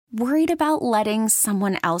Worried about letting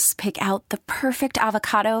someone else pick out the perfect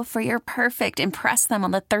avocado for your perfect impress them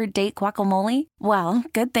on the third date guacamole? Well,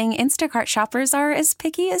 good thing Instacart shoppers are as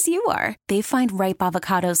picky as you are. They find ripe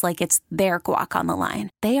avocados like it's their guac on the line.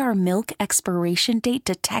 They are milk expiration date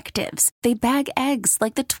detectives. They bag eggs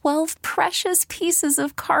like the 12 precious pieces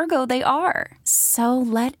of cargo they are. So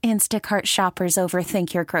let Instacart shoppers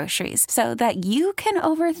overthink your groceries so that you can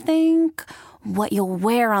overthink what you'll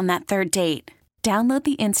wear on that third date. Download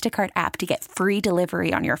the Instacart app to get free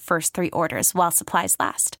delivery on your first 3 orders while supplies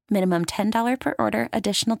last. Minimum $10 per order.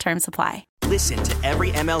 Additional terms apply. Listen to every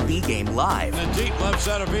MLB game live. In the deep left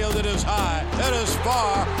center field, it is high, it is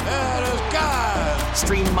far, it is God.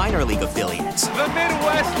 Stream minor league affiliates. The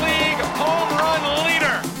Midwest League home run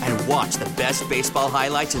leader. And watch the best baseball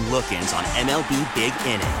highlights and look-ins on MLB Big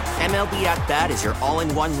Inning. MLB At Bat is your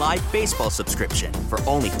all-in-one live baseball subscription for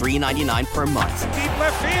only $3.99 per month. Deep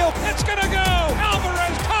left field, it's gonna go.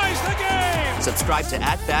 Alvarez ties the game. Subscribe to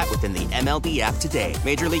At Bat within the MLB app today.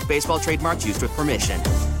 Major League Baseball trademarks used with permission.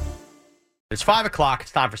 It's 5 o'clock.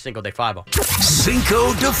 It's time for Cinco de Five-O.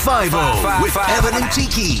 Cinco de Five-O with Evan and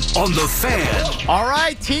Tiki on The Fan. All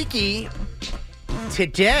right, Tiki.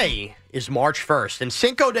 Today is March 1st, and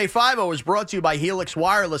Cinco de Five-O is brought to you by Helix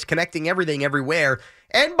Wireless, connecting everything everywhere,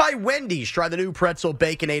 and by Wendy's. Try the new Pretzel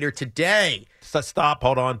Baconator today. Stop,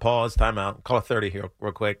 hold on, pause, time out. Call it 30 here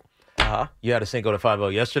real quick. You had a Cinco de Five-O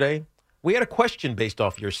yesterday. We had a question based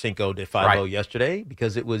off your Cinco de Five-O yesterday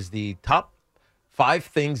because it was the top 5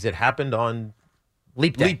 things that happened on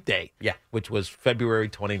Leap Day. Yeah. Which was February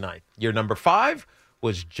 29th. Your number 5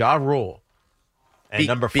 was Ja Rule. And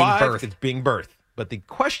number 5 is being birthed. But the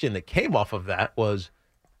question that came off of that was,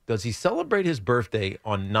 does he celebrate his birthday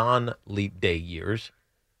on non-Leap Day years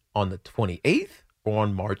on the 28th or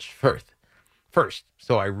on March 1st?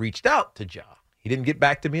 So I reached out to Ja. He didn't get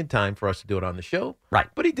back to me in time for us to do it on the show. Right.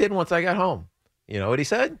 But he did once I got home. You know what he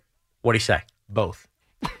said? What'd he say? Both.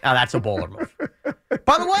 Now, that's a baller move.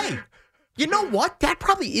 By the way, you know what? That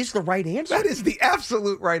probably is the right answer. That is the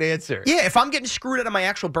absolute right answer. Yeah, if I'm getting screwed out of my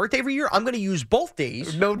actual birthday every year, I'm going to use both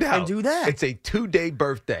days. No doubt. And do that. It's a 2-day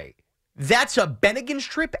birthday. That's a Bennigan's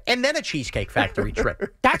trip and then a Cheesecake Factory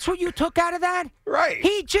trip. That's what you took out of that? Right.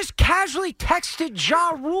 He just casually texted Ja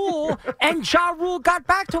Rule, and Ja Rule got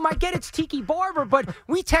back to him. I get it's Tiki Barber, but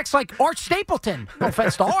we text like Art Stapleton. No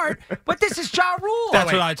offense to Art, but this is Ja Rule.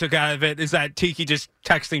 That's what I took out of it, is that Tiki just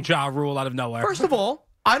texting Ja Rule out of nowhere. First of all,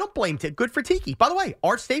 I don't blame Tiki. Good for Tiki. By the way,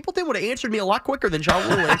 Art Stapleton would have answered me a lot quicker than Ja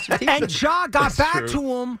Rule answered Tiki. And Ja got back to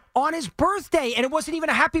him on his birthday, and it wasn't even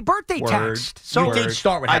a happy birthday text. So you did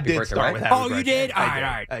start with happy birthday, right? With happy birthday. You did? All I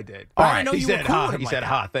right. did. All right. He said, cool he said,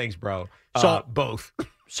 thanks, bro. So both.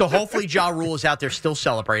 So hopefully Ja Rule is out there still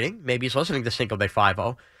celebrating. Maybe he's listening to Cinco de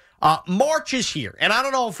Five-O. March is here, and I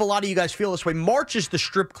don't know if a lot of you guys feel this way. March is the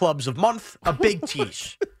strip clubs of month, a big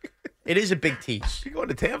tease. It is a big tease. You going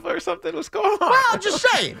to Tampa or something? What's going on? Well, I'm just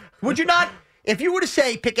saying. Would you not? If you were to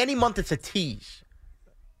say pick any month, it's a tease.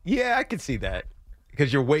 Yeah, I can see that.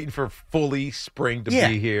 Because you're waiting for fully spring to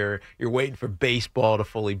be here. You're waiting for baseball to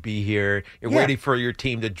fully be here. You're waiting for your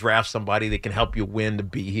team to draft somebody that can help you win to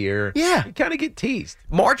be here. Yeah. You kind of get teased.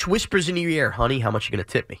 March whispers in your ear, honey, how much are you going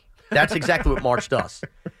to tip me? That's exactly what March does.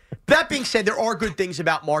 That being said, there are good things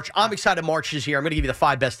about March. I'm excited March is here. I'm going to give you the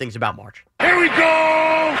 5 best things about March. Here we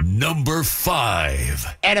go! Number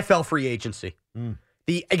 5. NFL free agency.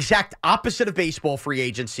 The exact opposite of baseball free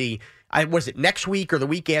agency. Was it next week or the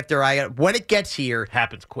week after? When it gets here.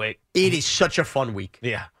 Happens quick. It is such a fun week.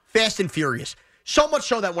 Yeah. Fast and furious. So much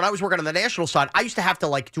so that when I was working on the national side, I used to have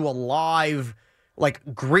to do a live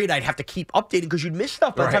grid. I'd have to keep updating because you'd miss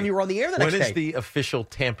stuff by the time you were on the air the next day. When is the official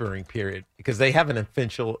tampering period? Because they have an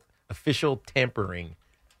official tampering.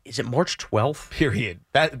 Is it March 12th? Period.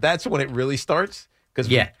 That's when it really starts. Because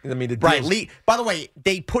right. By the way,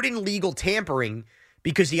 they put in legal tampering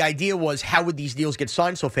because the idea was how would these deals get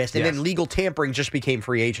signed so fast, and then legal tampering just became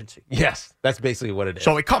free agency. Yes, that's basically what it is.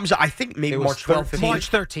 So it comes, I think, maybe March 12th. March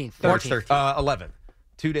 13th. March 13th. 11th.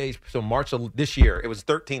 2 days. So March of this year. It was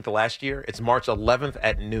 13th of last year. It's March 11th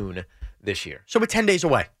at noon this year. So we're 10 days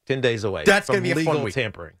away. 10 days away. That's going to be a fun legal week.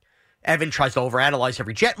 Tampering. Evan tries to overanalyze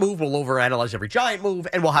every Jet move. We'll overanalyze every Giant move,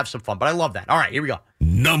 and we'll have some fun. But I love that. All right, here we go.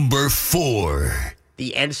 Number 4.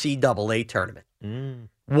 The NCAA tournament.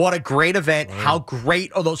 What a great event. How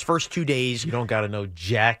great are those first 2 days? You don't got to know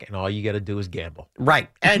jack, and all you got to do is gamble. Right.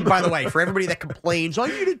 And by the way, for everybody that complains, I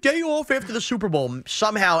need a day off after the Super Bowl,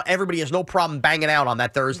 somehow everybody has no problem banging out on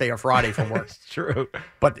that Thursday or Friday from work. It's true.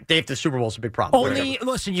 But the day after the Super Bowl is a big problem.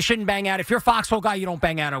 Listen, you shouldn't bang out. If you're a Foxhole guy, you don't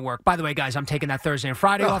bang out at work. By the way, guys, I'm taking that Thursday and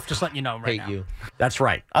Friday off. Just letting you know right now. You. That's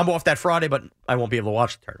right. I'm off that Friday, but I won't be able to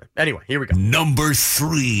watch the tournament. Anyway, here we go. Number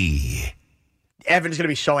 3. Evan's going to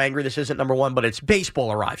be so angry this isn't number 1, but it's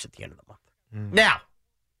baseball arrives at the end of the month. Now,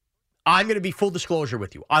 I'm going to be full disclosure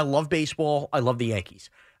with you. I love baseball. I love the Yankees.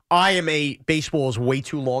 I am a baseball is way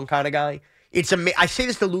too long kind of guy. I say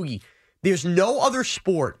this to Loogie. There's no other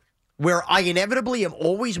sport where I inevitably am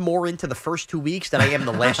always more into the first 2 weeks than I am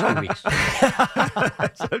the last 2 weeks.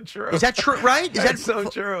 That's so true. Is that true, right? That's so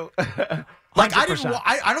true. Like, I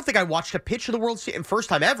don't think I watched a pitch of the World Series, first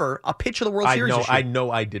time ever, a pitch of the World Series this year. I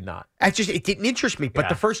know I did not. It didn't interest me. But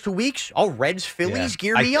the first 2 weeks, Reds, Phillies,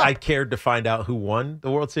 gear me up. I cared to find out who won the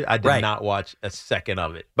World Series. I did not watch a second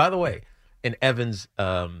of it. By the way, in Evan's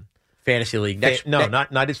fantasy league.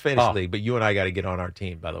 Not his fantasy league, but you and I got to get on our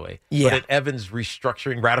team, by the way. Yeah. But in Evan's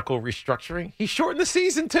radical restructuring, he shortened the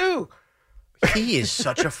season too. He is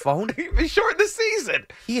such a phone. He shortened the season.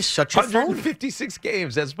 He is such a phone. 156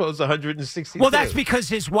 games as opposed to 162. Well, that's because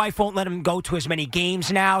his wife won't let him go to as many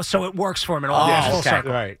games now, so it works for him in all full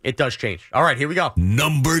circle. Right. It does change. All right, here we go.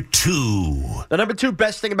 Number 2. The number 2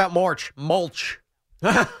 best thing about March, mulch.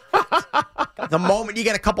 The moment you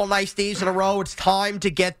get a couple nice days in a row, it's time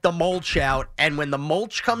to get the mulch out. And when the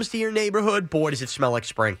mulch comes to your neighborhood, boy, does it smell like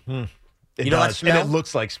spring. It know that smell? And it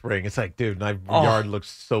looks like spring. It's like, dude, my yard looks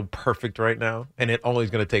so perfect right now. And it only is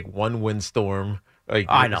going to take one windstorm. Like,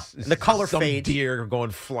 I know. The color some fades. Deer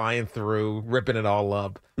going flying through, ripping it all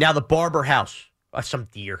up. Now, the Barber house. Some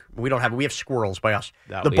deer. We have squirrels by us.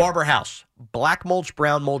 No, the Barber house. Black mulch,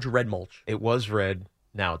 brown mulch, red mulch. It was red.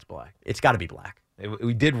 Now it's black. It's got to be black.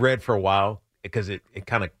 We did red for a while because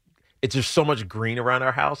it's just so much green around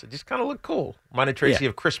our house. It just kind of looked cool. Reminded Tracy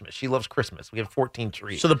of Christmas. She loves Christmas. We have 14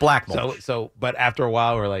 trees. So the black mulch. But after a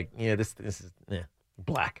while, we're like, this is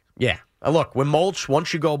black. Yeah. Look, when mulch,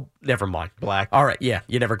 once you go, never mind. Black. All right. Yeah.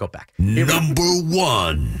 You never go back. Number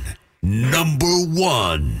 1. Number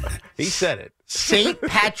 1. He said it. St.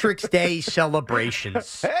 Patrick's Day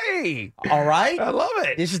celebrations. Hey. All right. I love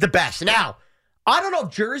it. This is the best. Now, I don't know if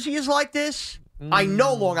Jersey is like this. I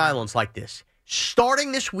know Long Island's like this.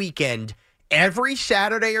 Starting this weekend, every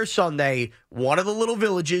Saturday or Sunday, one of the little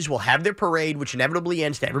villages will have their parade, which inevitably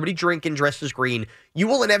ends to everybody drinking, dressed as green. You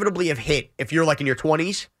will inevitably have hit, if you're like in your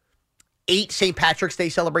 20s, 8 St. Patrick's Day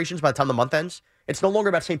celebrations by the time the month ends. It's no longer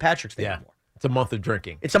about St. Patrick's Day anymore. It's a month of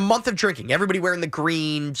drinking. It's a month of drinking. Everybody wearing the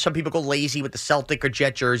green. Some people go lazy with the Celtic or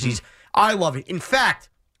Jet jerseys. I love it. In fact,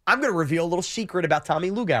 I'm going to reveal a little secret about Tommy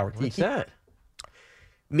Lugauer. What's that?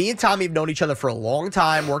 Me and Tommy have known each other for a long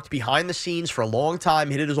time, worked behind the scenes for a long time,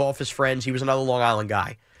 hit his office friends. He was another Long Island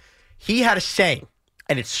guy. He had a saying,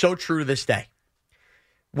 and it's so true to this day.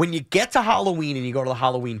 When you get to Halloween and you go to the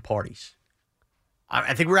Halloween parties,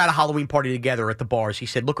 I think we were at a Halloween party together at the bars. He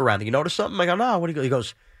said, look around. Do you notice something? I go, no. What do you go? He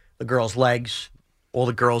goes, the girls' legs. All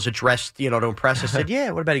the girls are dressed, to impress. I said,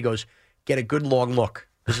 yeah. What about? He goes, get a good long look.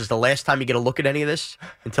 This is the last time you get a look at any of this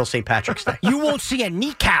until St. Patrick's Day. You won't see a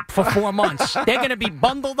kneecap for 4 months. They're going to be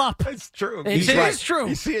bundled up. It's true. It is true.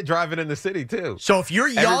 You see it driving in the city, too. So if you're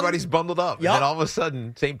young... Everybody's bundled up. Yep. And then all of a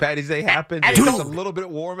sudden, St. Patty's Day happens. And it's a little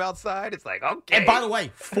bit warm outside. It's like, okay. And by the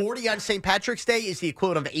way, 40 on St. Patrick's Day is the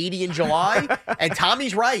equivalent of 80 in July. And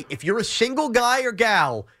Tommy's right. If you're a single guy or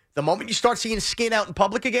gal... The moment you start seeing skin out in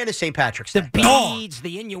public again is St. Patrick's Day. The beads,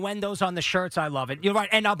 the innuendos on the shirts, I love it. You're right.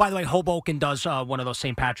 And by the way, Hoboken does one of those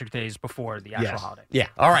St. Patrick's Days before the actual holiday. Yeah.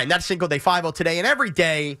 All right. And that's Cinco de 5 today and every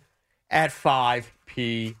day at 5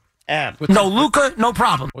 p.m. No Luca, no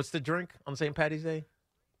problem. What's the drink on St. Patty's Day?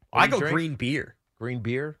 I go green beer. Green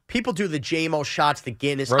beer? People do the JMO shots, the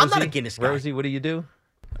Guinness. Rosie, I'm not a Guinness guy. Rosie, what do you do?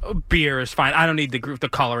 Beer is fine. I don't need the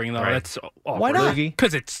coloring, though. Right. That's awkward. Why not?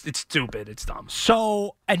 Because it's stupid. It's dumb.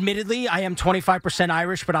 So, admittedly, I am 25%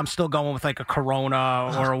 Irish, but I'm still going with like a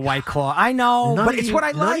Corona or a White Claw. I know, but it's what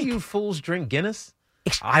I like. None of you fools drink Guinness?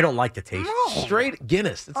 I don't like the taste. No. Straight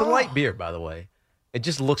Guinness. It's a light beer, by the way. It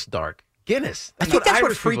just looks dark. Guinness. I think that's what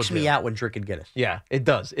Irish freaks people me do. out when drinking Guinness. Yeah, it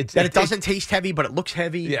does. It doesn't taste heavy, but it looks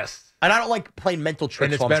heavy. Yes. And I don't like playing mental tricks.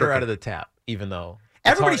 And it's while I'm better drinking. out of the tap, even though.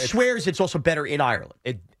 Everybody swears it's also better in Ireland.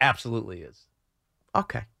 It absolutely is.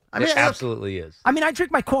 Okay. It absolutely is. I mean, I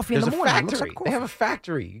drink my coffee in the morning. There's a It looks factory. like coffee. They have a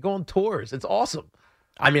factory. You go on tours. It's awesome.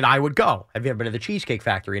 I mean, I would go. Have you ever been to the Cheesecake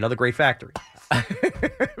Factory? Another great factory.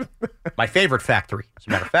 My favorite factory, as a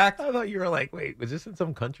matter of fact. I thought you were like, wait, was this in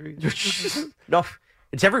some country? No,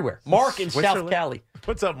 It's everywhere. Mark in South Cali.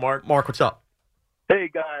 What's up, Mark? Mark, what's up? Hey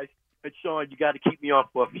guys, it's Sean. You got to keep me on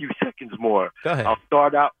for a few seconds more. Go ahead. I'll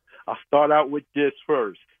start out with this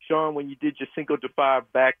first. Sean, when you did your Cinco de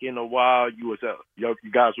Five back in a while, you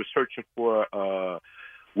guys were searching for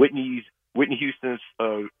Whitney Houston's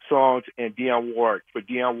songs and Dionne Warwick. For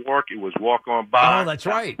Dionne Warwick, it was "Walk On By." Oh, that's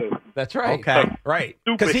right. That's right. Okay, right.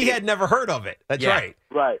 Because he had never heard of it. That's right.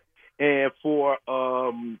 Right. And for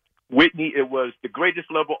Whitney, it was "The Greatest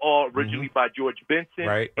Love of All," originally by George Benson.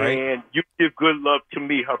 Right. And "You Give Good Love to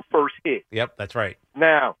Me," her first hit. Yep, that's right.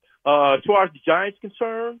 Now, as far as the Giants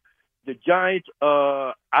concerned, the Giants,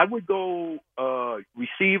 I would go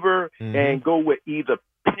receiver and go with either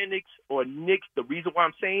Penix or Nix. The reason why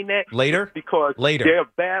I'm saying that because they're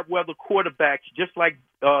bad weather quarterbacks, just like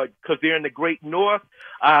because they're in the Great North.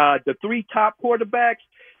 The three top quarterbacks,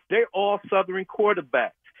 they're all Southern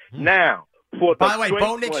quarterbacks. Now, by the way,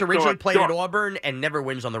 Bo Nix originally played at Auburn and never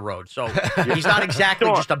wins on the road, so he's not exactly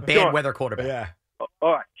just a bad weather quarterback. Yeah.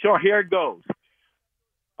 All right, Sean, here it goes.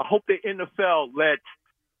 I hope the NFL lets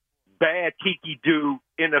bad Tiki do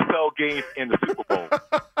NFL games in the Super Bowl.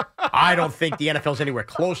 I don't think the NFL's anywhere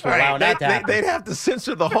close to allowing that to happen. They'd have to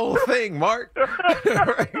censor the whole thing, Mark.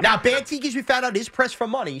 Right. Now, bad Tiki's, we found out, is pressed for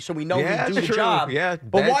money, so we know we do the job. Yeah,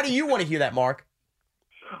 but why do you want to hear that, Mark?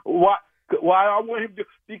 Why I want him to?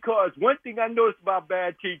 Because one thing I noticed about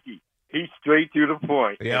bad Tiki, he's straight to the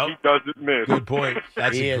point. Yep. He doesn't miss. Good point.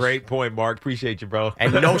 That's a great point, Mark. Appreciate you, bro.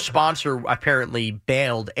 And no sponsor apparently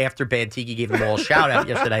bailed after Bad Tiki gave them all a shout-out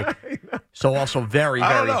yesterday. So also very,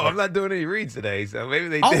 I don't very know. good. I'm not doing any reads today, so maybe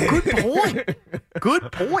they did. Good point.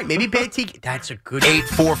 Good point. Maybe Bad Tiki. That's a good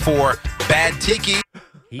 844 Bad Tiki.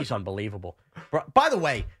 He's unbelievable. By the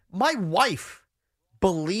way, my wife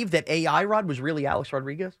believed that AI Rod was really Alex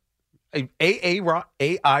Rodriguez.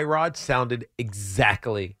 AI Rod sounded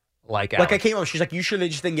exactly like Alex. Like I came up, she's like, "You sure they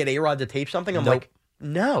just didn't get A-Rod to tape something?" I'm like,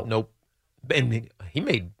 "No, nope." And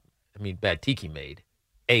Bad Tiki made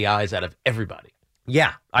AIs out of everybody.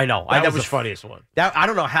 Yeah, I know. That was the funniest one. I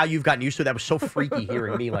don't know how you've gotten used to it. That was so freaky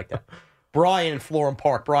hearing me like that. Brian in Florham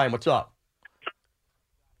Park. Brian, what's up?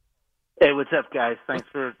 Hey, what's up, guys? Thanks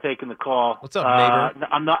for taking the call. What's up, neighbor?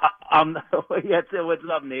 What's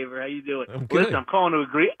up, neighbor? How you doing? I'm good. Listen, I'm calling to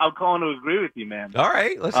agree with you, man. All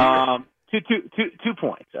right, let's hear it. 2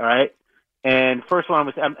 points. All right. And first one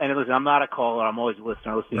was, and listen, I'm not a caller. I'm always a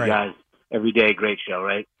listener. I listen to you guys every day. Great show,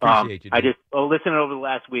 right? Appreciate you. Dude. Listening over the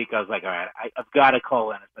last week, I was like, all right, I've got to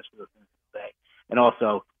call in, especially listening today. And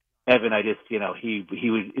also, Evan, he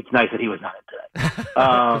was. It's nice that he was not in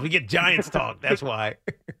today. We get Giants talk. That's why.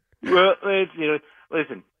 Well,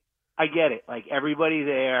 listen, I get it. Like, everybody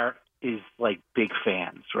there is, like, big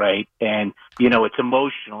fans, right? And, it's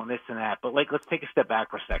emotional and this and that. But, like, let's take a step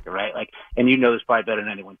back for a second, right? Like, and you know this probably better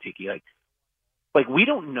than anyone, Tiki. Like we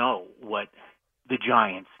don't know what the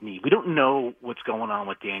Giants need. We don't know what's going on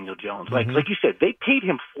with Daniel Jones. Like you said, they paid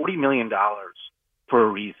him $40 million for a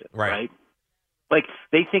reason, right? Like,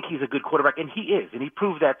 they think he's a good quarterback, and he is, and he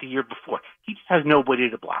proved that the year before. He just has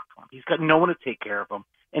nobody to block for him. He's got no one to take care of him,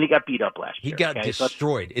 and he got beat up last year. He got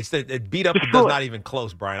destroyed. It's the beat up does not even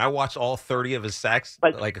close, Brian. I watched all 30 of his sacks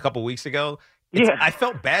like a couple weeks ago. I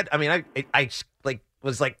felt bad. I mean, I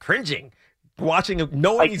was like cringing watching him,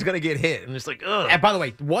 knowing he's going to get hit, and it's like, ugh. And by the way,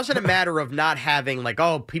 it wasn't a matter of not having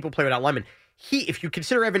people play without linemen. If you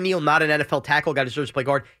consider Evan Neal not an NFL tackle, guy deserves to play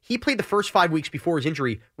guard, he played the first 5 weeks before his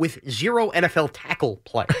injury with 0 NFL tackle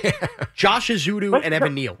play. Josh Azudu and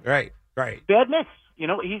Evan Neal. Right. Bad miss.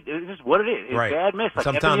 This is what it is. It's bad miss. Like,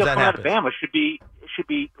 sometimes Evan Neal that coming happens. out of Bama should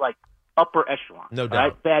be like upper echelon. No doubt.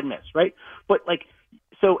 Right? Bad miss, right? But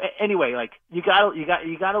so anyway, you got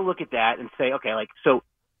to look at that and say, okay, so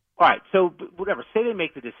all right, so whatever. Say they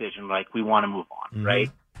make the decision, like, we want to move on,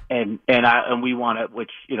 right? And we want to,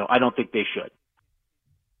 which I don't think they should.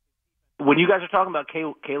 When you guys are talking about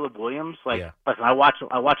Caleb Williams, listen, I watch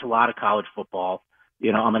a lot of college football.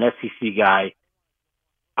 I'm an SEC guy.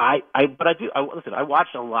 I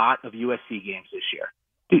watched a lot of USC games this year.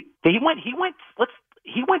 Dude, he went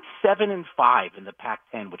 7-5 in the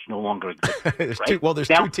Pac-10, which no longer exists. There's right?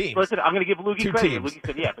 two teams. Listen, I'm going to give Lukey credit. Lukey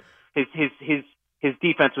said, yeah, but his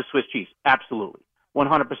defense was Swiss cheese. Absolutely.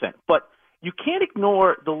 100%. But you can't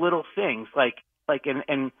ignore the little things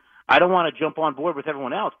and I don't want to jump on board with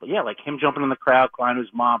everyone else, but yeah, like him jumping in the crowd, crying to his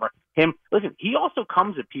mom, or him. Listen, he also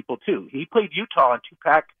comes at people too. He played Utah in 2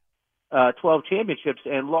 Pac-12 championships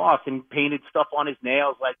and lost, and painted stuff on his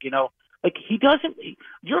nails. He doesn't.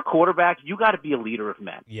 You're a quarterback. You got to be a leader of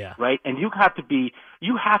men. Yeah. Right. And you have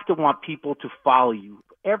to want people to follow you.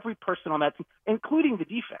 Every person on that team, including the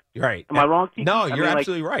defense. Right. Am I wrong, Tiki? No, you're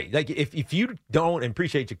absolutely right. Like, if you don't, and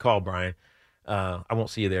appreciate your call, Brian. I won't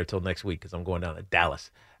see you there till next week because I'm going down to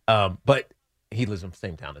Dallas. But he lives in the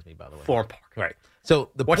same town as me, by the way. Florham Park. Right.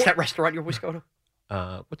 So what's that restaurant you always go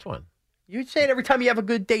to? Which one? You say it every time you have a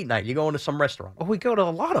good date night. You go into some restaurant. Oh, we go to a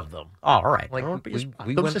lot of them. Oh, all right. Like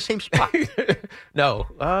we went the same spot.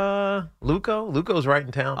 No. Luco. Luco's right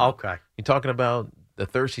in town. Okay. You talking about the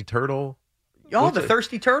Thirsty Turtle? Oh, the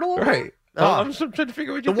Thirsty Turtle? Right. I'm just trying to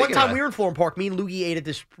figure out what you're The one time about. we were in Florham Park, me and Loogie ate at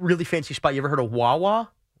this really fancy spot. You ever heard of Wawa?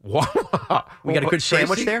 Wawa. We got a good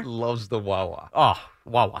sandwich Tracy there? Loves the Wawa. Oh,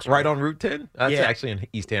 Wawa's right on Route 10? That's Yeah. actually in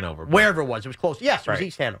East Hanover. Wherever it was close. Yes, it was Right.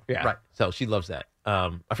 East Hanover. Yeah. Right. So she loves that.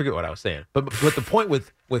 I forget what I was saying. But the point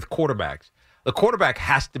with quarterbacks, the quarterback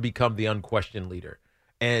has to become the unquestioned leader.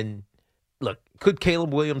 And look, could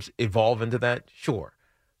Caleb Williams evolve into that? Sure.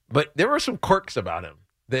 But there are some quirks about him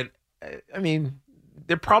that, I mean,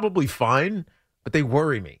 they're probably fine, but they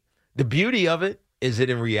worry me. The beauty of it is that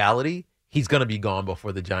in reality, he's going to be gone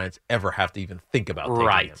before the Giants ever have to even think about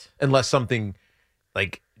taking him. Unless something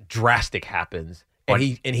like drastic happens and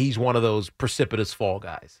he's one of those precipitous fall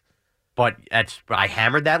guys. But I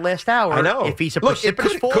hammered that last hour. I know. If he's a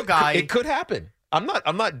precipitous fall guy, it could happen. I'm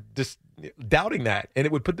not just doubting that, and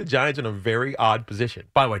it would put the Giants in a very odd position.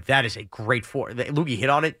 By the way, that is a great Loogie hit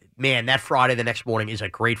on it. Man, that Friday the next morning is a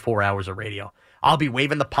great 4 hours of radio. I'll be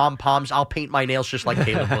waving the pom-poms. I'll paint my nails just like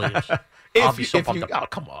Caleb Williams. I'll be so pumped up. Oh,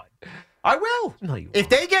 come on. I will. No, you won't. If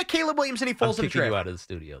they get Caleb Williams and he falls I'm in the kicking draft. you out of the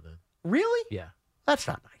studio then. Really? Yeah. That's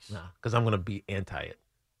not nice. No, because I'm going to be anti it.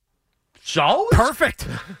 So? Perfect.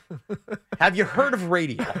 Have you heard of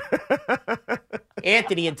radio?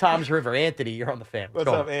 Anthony in Tom's River. Anthony, you're on the fan. What's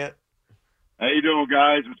up, Ant? How you doing,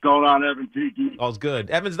 guys? What's going on, Evan, Tiki? All's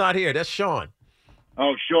good. Evan's not here. That's Sean.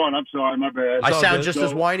 Oh, Sean, I'm sorry. My bad. I sound just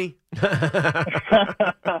as whiny. So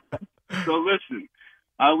listen,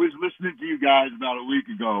 I was listening to you guys about a week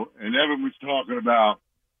ago, and Evan was talking about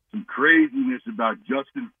some craziness about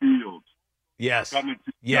Justin Fields. Yes. Coming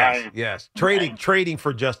to Yes. Trading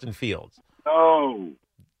for Justin Fields. No,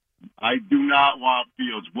 I do not want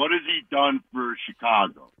Fields. What has he done for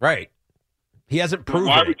Chicago? Right. He hasn't proven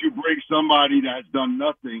Why it. would you bring somebody that has done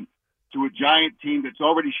nothing to a Giant team that's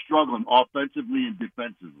already struggling offensively and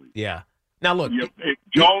defensively? Yeah. Now, look. If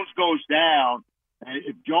Jones goes down,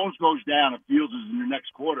 and Fields is your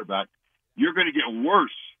next quarterback, you're going to get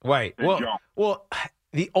worse. Right. than Jones. Well,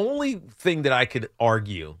 the only thing that I could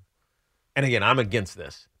argue, and again, I'm against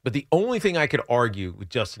this, but the only thing I could argue with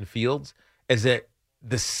Justin Fields is that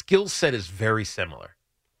the skill set is very similar.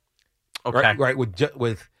 Okay. Right.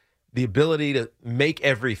 With the ability to make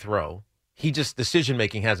every throw.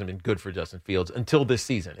 Decision-making hasn't been good for Justin Fields until this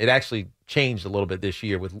season. It actually changed a little bit this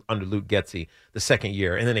year under Luke Getsy, the second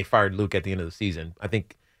year, and then they fired Luke at the end of the season. I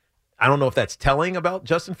don't know if that's telling about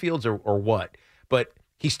Justin Fields or what, but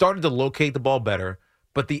he started to locate the ball better.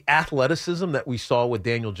 But the athleticism that we saw with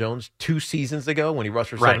Daniel Jones 2 seasons ago when he rushed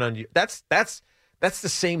for 700, that's the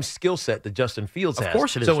same skill set that Justin Fields has. Of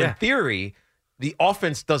course it is, So in theory, the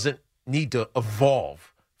offense doesn't need to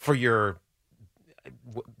evolve for your –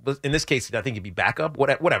 in this case, I think it'd be backup,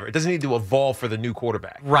 whatever. It doesn't need to evolve for the new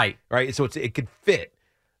quarterback. Right. So it could fit.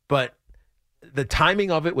 But the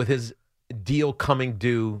timing of it with his deal coming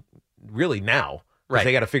due really now, because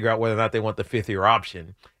they got to figure out whether or not they want the fifth-year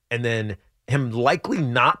option, and then him likely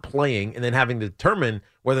not playing and then having to determine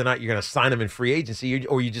whether or not you're going to sign him in free agency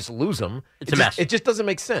or you just lose him. It's a mess. It just doesn't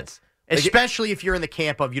make sense. Especially if you're in the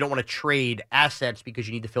camp of you don't want to trade assets because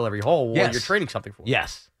you need to fill every hole while you're trading something for.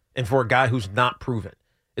 Yes. And for a guy who's not proven.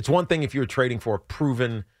 It's one thing if you're trading for a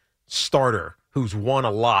proven starter who's won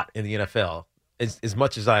a lot in the NFL. As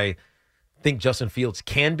much as I think Justin Fields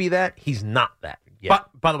can be that, he's not that yet.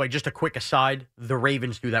 But, by the way, just a quick aside, the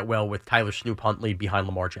Ravens do that well with Tyler Snoop Huntley behind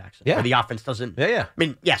Lamar Jackson. Yeah. Where the offense doesn't. Yeah. I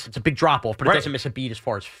mean, yes, it's a big drop-off, but it doesn't miss a beat as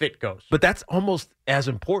far as fit goes. But that's almost as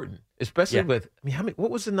important, especially with,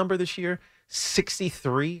 what was the number this year?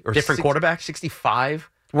 63 or different quarterbacks? 65?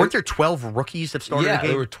 Weren't there 12 rookies that started the game?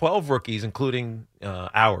 There were 12 rookies, including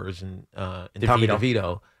ours and Tommy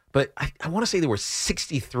DeVito. But I want to say there were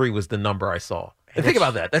 63 was the number I saw. And think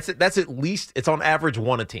about that. That's at least, it's on average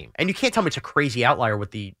one a team. And you can't tell me it's a crazy outlier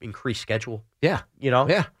with the increased schedule. Yeah.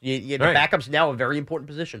 Yeah. The backup's now a very important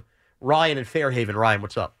position. Ryan in Fairhaven. Ryan,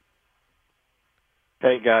 what's up?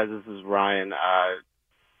 Hey, guys. This is Ryan.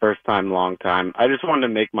 First time, long time. I just wanted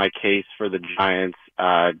to make my case for the Giants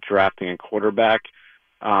drafting a quarterback.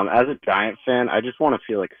 As a Giant fan, I just want to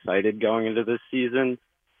feel excited going into this season.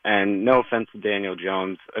 And no offense to Daniel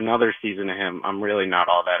Jones, another season of him, I'm really not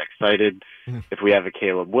all that excited. If we have a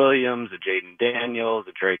Caleb Williams, a Jaden Daniels,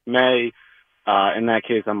 a Drake May, in that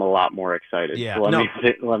case, I'm a lot more excited. Yeah. So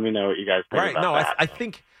let me know what you guys think about that. I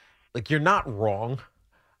think, you're not wrong.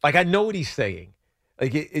 Like, I know what he's saying.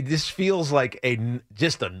 Like, it just feels like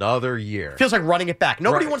just another year. Feels like running it back.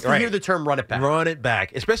 Nobody wants to hear the term run it back. Run it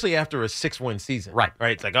back, especially after a 6-win season. Right.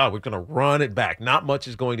 It's like, oh, we're going to run it back. Not much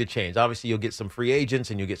is going to change. Obviously, you'll get some free agents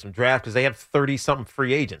and you'll get some drafts because they have 30-something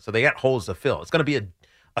free agents. So they got holes to fill. It's going to be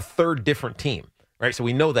a third different team, right? So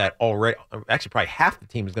we know that already. Actually, probably half the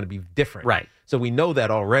team is going to be different. Right. So we know that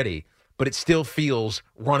already, but it still feels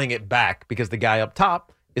running it back because the guy up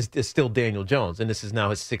top is still Daniel Jones, and this is now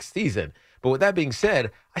his 6th season. But with that being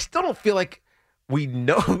said, I still don't feel like we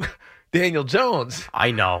know Daniel Jones. I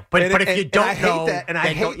know. But if you don't know, and I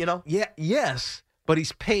hate, you know? Yeah, yes, but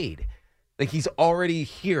he's paid. Like, he's already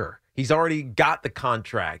here. He's already got the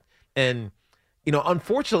contract. And, you know,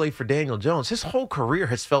 unfortunately for Daniel Jones, his whole career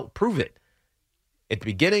has felt prove it. At the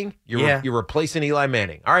beginning, you're replacing Eli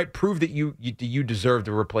Manning. All right, prove that you deserve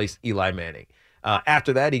to replace Eli Manning.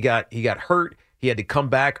 After that, he got hurt. He had to come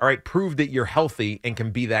back. All right, prove that you're healthy and can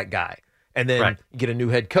be that guy. And then get a new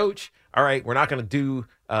head coach. All right, we're not going to do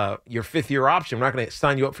your 5th-year option. We're not going to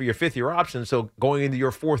sign you up for your 5th-year option. So going into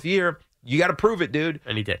your 4th year, you got to prove it, dude.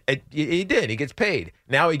 And he did. He did. He gets paid.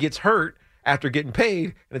 Now he gets hurt after getting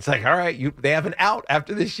paid. And it's like, all right, they have an out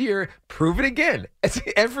after this year. Prove it again.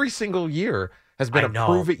 Every single year has been a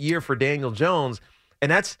prove-it year for Daniel Jones. And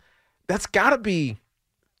that's got to be...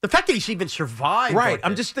 The fact that he's even survived. Right.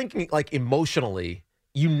 I'm just thinking, like, emotionally,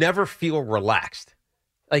 you never feel relaxed.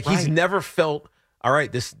 Like, he's never felt, all right,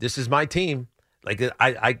 this is my team. Like,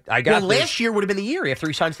 I got last year would have been the year after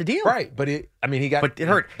he signs the deal. Right, but he got... But it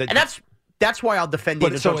hurt. And that's why I'll defend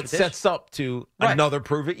Daniel Jones with this. So it sets up to another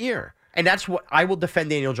prove-it year. And that's what I will defend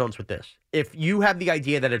Daniel Jones with this. If you have the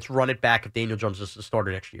idea that it's run it back if Daniel Jones is the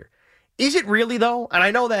starter next year. Is it really, though? And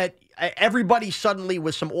I know that everybody suddenly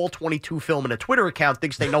with some all-22 film and a Twitter account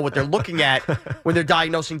thinks they know what they're looking at when they're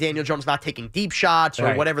diagnosing Daniel Jones not taking deep shots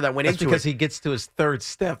or whatever that went into it. That's because he gets to his 3rd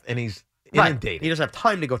step and he's inundated. He doesn't have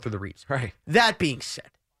time to go through the reads. Right. That being said,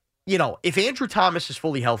 you know, if Andrew Thomas is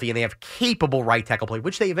fully healthy and they have capable right tackle play,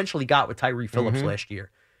 which they eventually got with Tyree Phillips last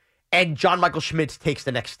year, and John Michael Schmitz takes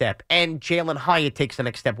the next step, and Jalen Hyatt takes the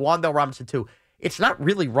next step, Wan'Dale Robinson too, it's not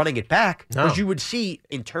really running it back because you would see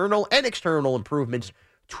internal and external improvements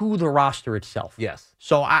to the roster itself. Yes.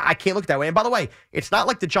 So I can't look that way. And by the way, it's not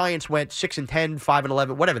like the Giants went 6-10,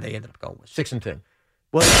 5-11, whatever they ended up going with. 6-10.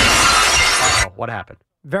 Well, what happened?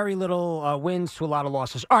 Very little wins to a lot of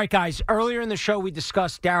losses. All right, guys, earlier in the show, we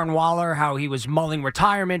discussed Darren Waller, how he was mulling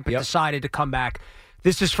retirement but decided to come back.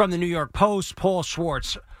 This is from the New York Post, Paul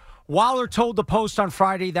Schwartz. Waller told the Post on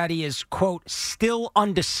Friday that he is, quote, still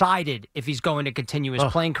undecided if he's going to continue his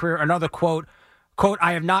playing career. Another quote,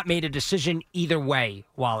 I have not made a decision either way,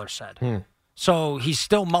 Waller said. So he's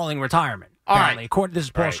still mulling retirement, apparently. All right. This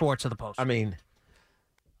is Paul Schwartz of the Post. I mean,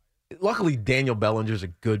 luckily, Daniel Bellinger's a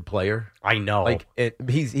good player. I know. Like he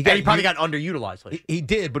probably got underutilized. He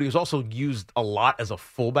did, but he was also used a lot as a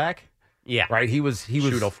fullback. Yeah. Right? He was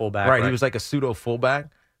pseudo fullback. Right. He was like a pseudo fullback.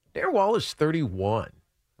 Darren Waller's 31.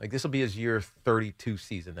 Like, this will be his year 32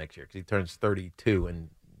 season next year because he turns 32 in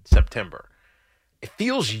September. It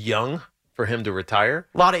feels young for him to retire.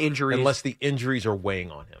 A lot of injuries. Unless the injuries are weighing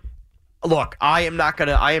on him. Look, I am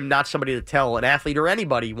not somebody to tell an athlete or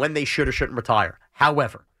anybody when they should or shouldn't retire.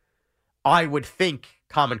 However, I would think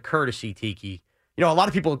common courtesy, Tiki. You know, a lot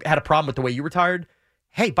of people had a problem with the way you retired.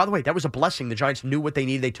 Hey, by the way, that was a blessing. The Giants knew what they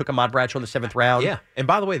needed. They took Ahmad Bradshaw in the 7th round. Yeah. And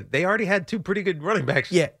by the way, they already had 2 pretty good running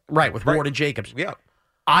backs. Yeah, right, with Ward and Jacobs. Yeah.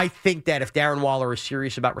 I think that if Darren Waller is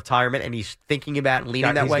serious about retirement and he's thinking about and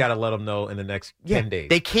leaning that way. He's got to let them know in the next 10 days.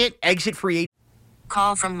 They can't exit free agent.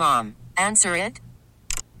 Call from mom. Answer it.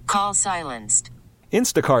 Call silenced.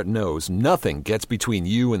 Instacart knows nothing gets between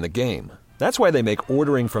you and the game. That's why they make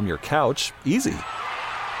ordering from your couch easy.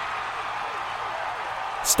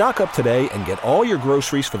 Stock up today and get all your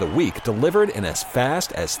groceries for the week delivered in as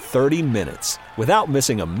fast as 30 minutes without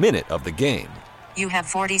missing a minute of the game. You have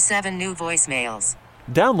 47 new voicemails.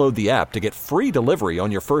 Download the app to get free delivery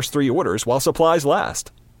on your first 3 orders while supplies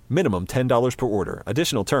last. Minimum $10 per order.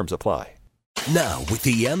 Additional terms apply. Now, with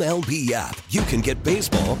the MLB app, you can get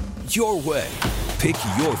baseball your way. Pick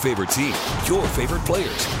your favorite team, your favorite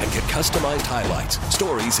players, and get customized highlights,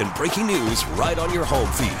 stories, and breaking news right on your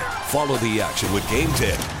home feed. Follow the action with Game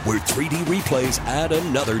 10, where 3D replays add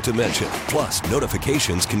another dimension. Plus,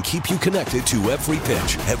 notifications can keep you connected to every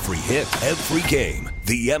pitch, every hit, every game.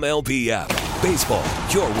 The MLB app. Baseball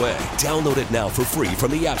your way. Download it now for free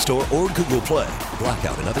from the App Store or Google Play.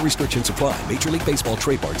 Blackout and other restrictions apply. Major League Baseball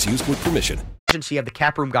trademarks used with permission. You have the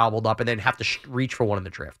cap room gobbled up and then have to reach for one in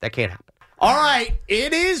the draft. That can't happen. All right,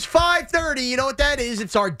 it is 5:30. You know what that is?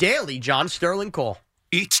 It's our daily John Sterling call.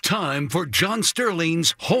 It's time for John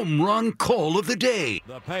Sterling's home run call of the day.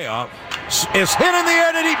 The payoff is hit in the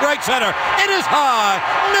air to deep right center. It is high,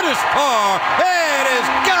 it is far, it is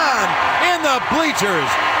gone in the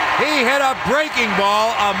bleachers. He hit a breaking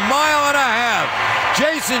ball a mile and a half.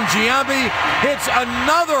 Jason Giambi hits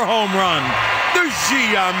another home run. The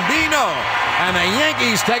Giambino. And the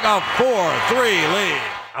Yankees take a 4-3 lead.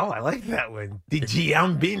 Oh, I like that one. The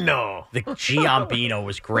Giambino. The Giambino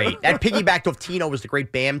was great. That piggybacked off Tino was the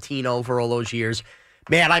great Bam Tino for all those years.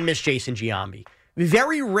 Man, I miss Jason Giambi.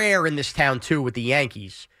 Very rare in this town, too, with the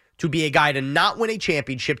Yankees, to be a guy to not win a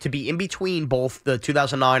championship, to be in between both the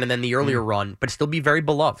 2009 and then the earlier run, but still be very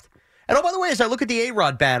beloved. And oh, by the way, as I look at the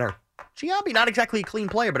A-Rod banner, Giambi, not exactly a clean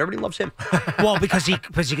player, but everybody loves him. Well, because he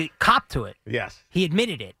copped to it. Yes. He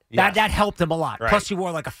admitted it. Yes. That helped him a lot. Right. Plus, he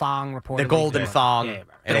wore like a thong reportedly. The golden thong. Yeah,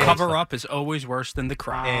 the cover-up is always worse than the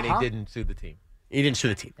crime. And he didn't sue the team. He didn't sue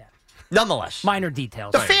the team. Nonetheless. Minor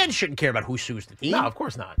details. The fans shouldn't care about who sues the team. No, of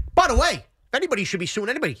course not. By the way, if anybody should be suing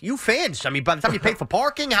anybody, you fans. I mean, by the time you pay for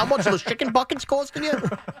parking, how much are those chicken buckets costing you?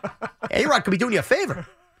 A-Rod could be doing you a favor.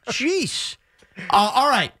 Jeez. All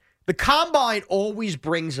right. The Combine always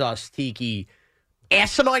brings us, Tiki,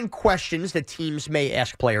 asinine questions that teams may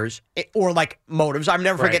ask players, or like motives. I'll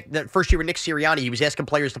never forget the first year with Nick Sirianni, he was asking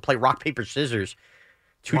players to play rock, paper, scissors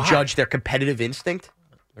to judge their competitive instinct.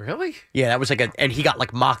 Really? Yeah, that was and he got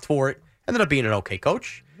like mocked for it. Ended up being an okay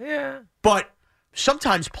coach. Yeah. But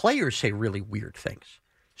sometimes players say really weird things.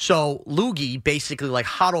 So Loogie basically like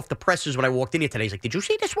hot off the presses when I walked in here today. He's like, did you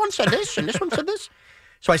see this one said this and this one said this?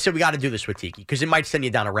 So I said, we got to do this with Tiki because it might send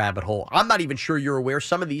you down a rabbit hole. I'm not even sure you're aware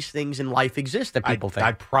some of these things in life exist that people think.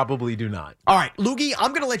 I probably do not. All right, Loogie,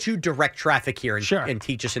 I'm going to let you direct traffic here and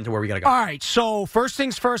teach us into where we got to go. All right, so first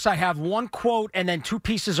things first, I have one quote and then two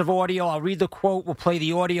pieces of audio. I'll read the quote, we'll play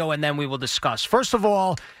the audio, and then we will discuss. First of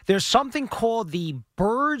all, there's something called the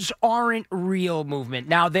birds aren't real movement.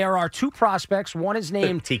 Now, there are two prospects. One is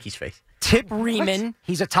named Tiki's face. Tip Riemann,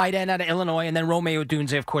 he's a tight end out of Illinois, and then Romeo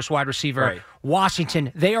Odunze, of course, wide receiver,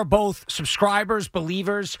 Washington. They are both subscribers,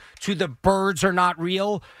 believers to the birds are not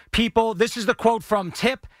real people. This is the quote from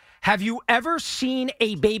Tip. Have you ever seen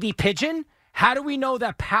a baby pigeon? How do we know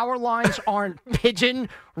that power lines aren't pigeon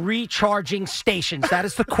recharging stations? That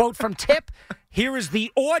is the quote from Tip. Here is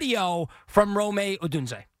the audio from Romeo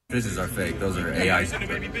Odunze. Pigeons are fake. Those are AI.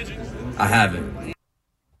 I haven't.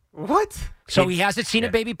 What? So he hasn't seen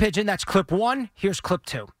a baby pigeon. That's clip one. Here's clip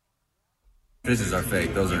two. Pigeons are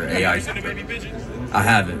fake. Those are AI. I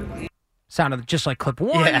haven't. Sounded just like clip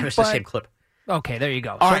one. Yeah, it's the same clip. Okay, there you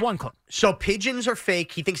go. All so right. one clip. So pigeons are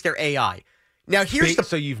fake. He thinks they're AI. Now here's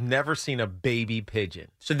So you've never seen a baby pigeon.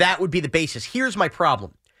 So that would be the basis. Here's my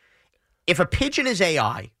problem. If a pigeon is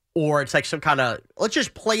AI, or it's like some kind of, let's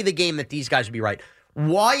just play the game that these guys would be right.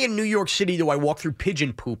 Why in New York City do I walk through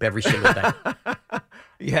pigeon poop every single day?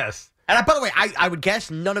 Yes. And by the way, I would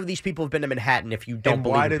guess none of these people have been to Manhattan if you don't and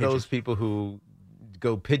believe why in do pigeons. those people who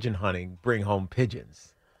go pigeon hunting bring home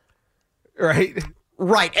pigeons? Right?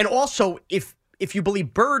 Right. And also, if you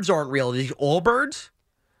believe birds aren't real, are these all birds?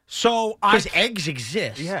 So because eggs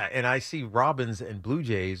exist. Yeah, and I see robins and blue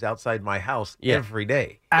jays outside my house every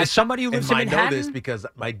day. As somebody who lives in Manhattan, I know this because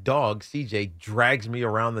my dog CJ drags me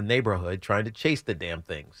around the neighborhood trying to chase the damn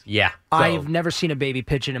things. Yeah, so, I've never seen a baby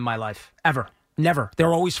pigeon in my life ever. Never.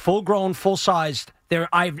 They're always full grown, full sized.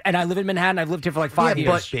 I live in Manhattan. I've lived here for like 5 years.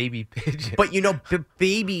 But baby pigeon. But you know,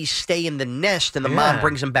 babies stay in the nest, and the mom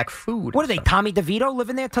brings them back food. What are they, Tommy DeVito,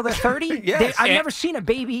 living there till they're 30? Yes. I've never seen a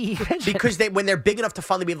baby pigeon. Because when they're big enough to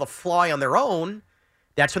finally be able to fly on their own,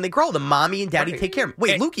 that's when they grow. The mommy and daddy take care of them.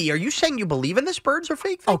 Wait, Lukey, are you saying you believe in this birds are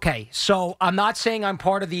fake thing? Okay, so I'm not saying I'm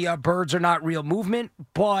part of the birds are not real movement,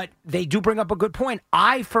 but they do bring up a good point.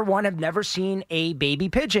 I, for one, have never seen a baby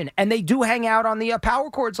pigeon, and they do hang out on the power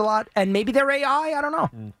cords a lot, and maybe they're AI, I don't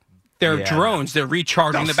know. They're drones. They're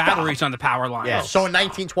recharging the batteries on the power lines. Yeah. So in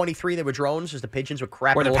 1923, there were drones as the pigeons would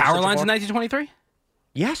crap. Were the power lines in 1923?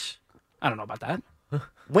 Yes. I don't know about that.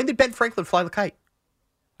 When did Ben Franklin fly the kite?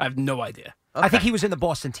 I have no idea. Okay. I think he was in the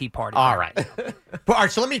Boston Tea Party. All right. All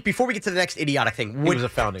right, so before we get to the next idiotic thing. He was a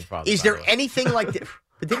founding father. Is there anything like this?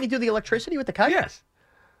 But didn't he do the electricity with the kite? Yes.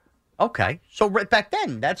 Okay. So right back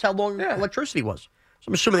then, that's how long electricity was. So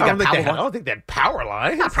I'm assuming they got I power lines. don't think they had power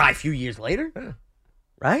lines. Probably a few years later.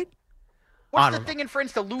 Right? What's the thing in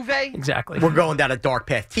France, the Louvre? Exactly. We're going down a dark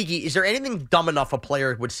path. Tiki, is there anything dumb enough a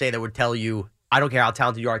player would say that would tell you, I don't care how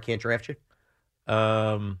talented you are, I can't draft you?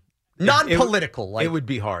 Non-political. It would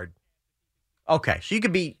be hard. Okay, so you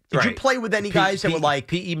could be. Did you play with any guys that were like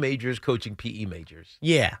PE majors coaching PE majors?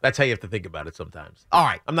 Yeah, that's how you have to think about it sometimes. All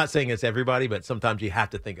right, I'm not saying it's everybody, but sometimes you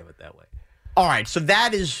have to think of it that way. All right, so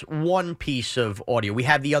that is one piece of audio. We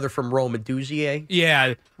have the other from Rome Aduzier.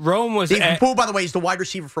 Yeah, Rome was... who, by the way, is the wide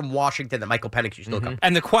receiver from Washington that Michael Penix used to look up.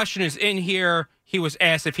 And the question is in here, he was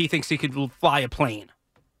asked if he thinks he could fly a plane.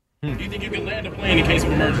 Do you think you can land a plane in case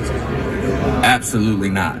of emergency? Absolutely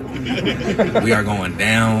not. We are going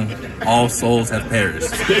down. All souls have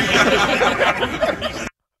perished.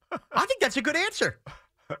 I think that's a good answer.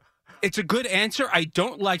 It's a good answer. I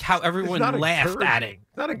don't like how everyone laughed at it.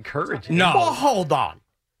 It's not encouraging. No. Well, hold on.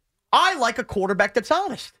 I like a quarterback that's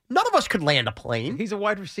honest. None of us could land a plane. He's a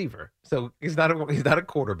wide receiver, so he's not a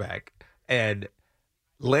quarterback. And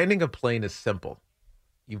landing a plane is simple.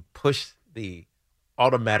 You push the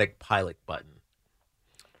automatic pilot button.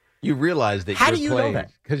 You realize that how do you know that?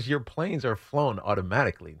 Because your planes are flown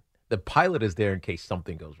automatically. The pilot is there in case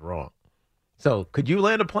something goes wrong. So, could you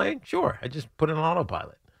land a plane? Sure. I just put it on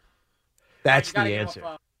autopilot. That's the answer.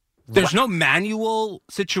 There's no manual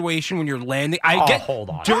situation when you're landing. Hold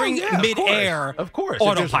on. During midair. Of course.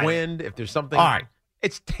 Autopilot. If there's wind, if there's something. All right.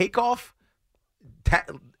 It's takeoff,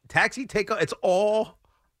 taxi, takeoff. It's all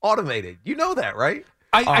automated. You know that, right?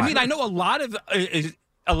 I mean, I know a lot of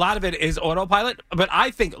it is autopilot, but I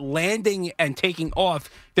think landing and taking off,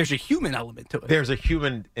 there's a human element to it. There's a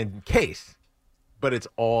human in case, but it's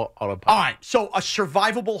all autopilot. All right, so a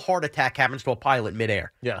survivable heart attack happens to a pilot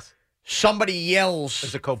midair. Yes. Somebody yells.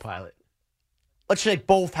 There's a co-pilot. Let's say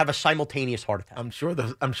both have a simultaneous heart attack. I'm sure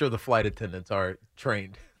the flight attendants are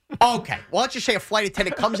trained. Okay. Well, let's just say a flight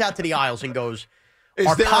attendant comes out to the aisles and goes,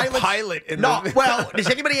 Is there a pilot in the... Well, does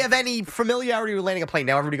anybody have any familiarity with landing a plane?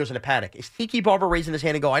 Now everybody goes into panic. Is Tiki Barber raising his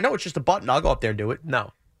hand and go, I know it's just a button. I'll go up there and do it?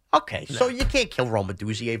 No. Okay. So you can't kill Rome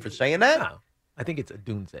Aduzier for saying that? No. I think it's a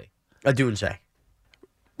Dunze. A Dunze.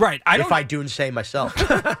 Right. If I Dunze myself.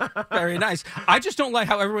 Very nice. I just don't like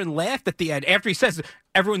how everyone laughed at the end. After he says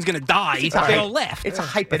everyone's going to die, they all laughed. It's a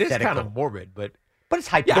hypothetical. It is kind of morbid, but it's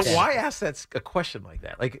hypothetical. But why ask that a question like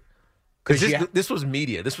that? Like, because this was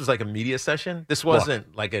media. This was like a media session. This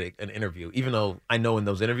wasn't like an interview, even though I know in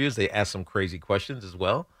those interviews they ask some crazy questions as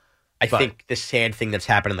well. I think the sad thing that's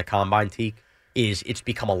happened in the Combine, Teak, is it's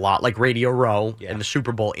become a lot like Radio Row and the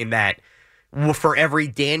Super Bowl in that for every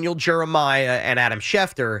Daniel Jeremiah and Adam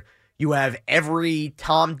Schefter, you have every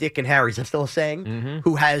Tom, Dick, and Harry, is that still a saying,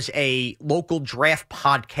 who has a local draft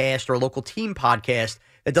podcast or a local team podcast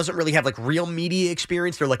that doesn't really have like real media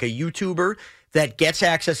experience. They're like a YouTuber that gets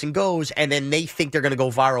access and goes, and then they think they're going to go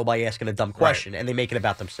viral by asking a dumb question, and they make it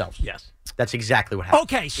about themselves. Yes. That's exactly what happened.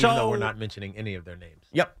 Okay, so... Even though we're not mentioning any of their names.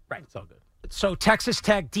 Yep. Right. It's all good. So Texas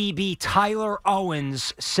Tech DB Tyler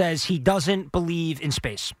Owens says he doesn't believe in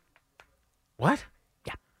space. What?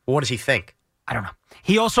 Yeah. What does he think? I don't know.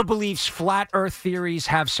 He also believes flat Earth theories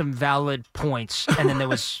have some valid points, and then there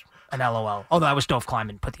was an LOL. Although that was Dove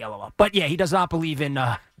Kleiman put the LOL. But yeah, he does not believe in... he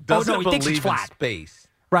thinks it's flat. In space.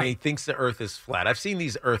 Right. And he thinks the Earth is flat. I've seen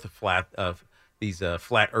these flat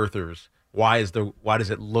earthers. Why does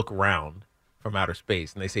it look round from outer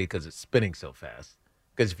space? And they say because it's spinning so fast.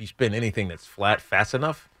 Because if you spin anything that's flat fast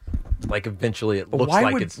enough, like eventually it looks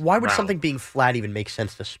like it's Why would round. something being flat even make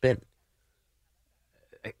sense to spin?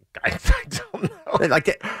 I don't know.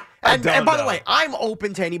 And by the way, I'm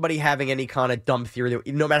open to anybody having any kind of dumb theory. That,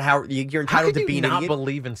 no matter how you're entitled to be an idiot.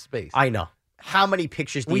 Believe in space. I know. How many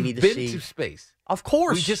pictures do you need to see? We've been to space. Of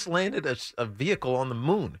course. We just landed a vehicle on the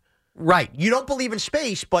moon. Right. You don't believe in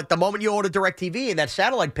space, but the moment you order DirecTV and that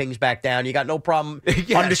satellite pings back down, you got no problem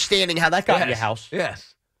understanding how that got in your house.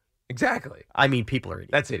 Yes. Exactly. I mean, people are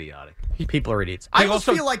idiots. That's idiotic. People are idiots. I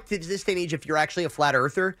also feel like to this day and age, if you're actually a flat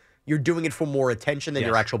earther, you're doing it for more attention than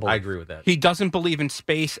your actual belief. I agree with that. He doesn't believe in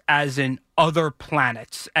space as in other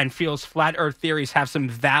planets and feels flat Earth theories have some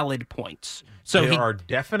valid points. So there are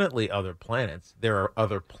definitely other planets. There are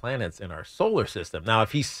other planets in our solar system. Now,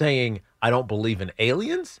 if he's saying, I don't believe in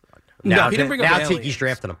aliens... No, he didn't bring up aliens. Tiki's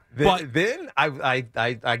drafting him. Then I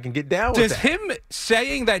can get down with that. Does him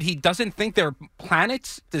saying that he doesn't think they're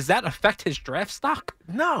planets, does that affect his draft stock?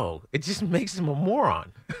 No, it just makes him a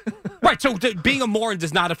moron. Right, so being a moron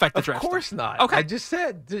does not affect the draft stock. Of course not. Okay. I just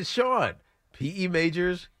said to Sean, PE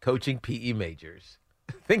majors, coaching PE majors.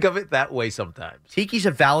 Think of it that way sometimes. Tiki's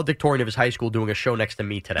a valedictorian of his high school doing a show next to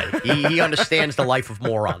me today. He understands the life of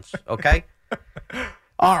morons, okay?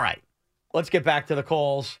 All right, let's get back to the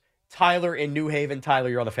calls. Tyler in New Haven. Tyler,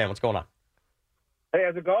 you're on the fan. What's going on? Hey,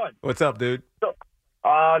 how's it going? What's up, dude? So,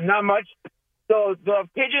 not much. So the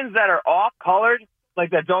pigeons that are off-colored,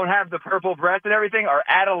 like that don't have the purple breast and everything, are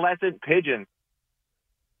adolescent pigeons.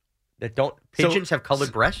 That don't pigeons have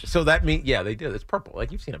colored breasts? So that means they do. It's purple.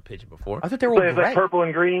 Like you've seen a pigeon before. I thought they were all gray. Like purple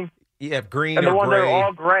and green. Yeah, green and the or ones gray. that are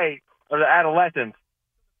all gray are the adolescents.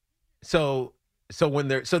 So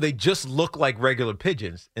So they just look like regular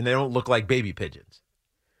pigeons, and they don't look like baby pigeons.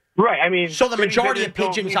 Right. I mean, so the baby majority of don't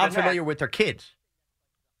pigeons leave I'm the familiar nest. with are kids.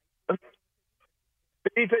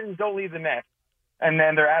 Baby pigeons don't leave the nest, and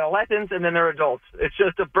then they're adolescents, and then they're adults. It's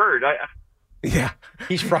just a bird. Yeah.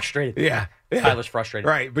 He's frustrated. Yeah. Tyler's frustrated.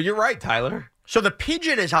 Right, but you're right, Tyler. So the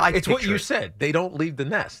pigeon is I It's what picture you it. said. They don't leave the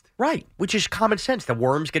nest. Right, which is common sense. The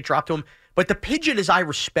worms get dropped to them. But the pigeon, as I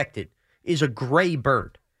respect it, is a gray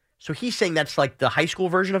bird. So he's saying that's like the high school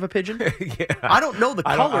version of a pigeon? Yeah. I don't know the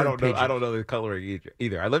color I of don't know. pigeons. I don't know the color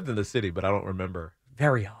either. I lived in the city, but I don't remember.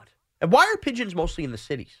 Very odd. And why are pigeons mostly in the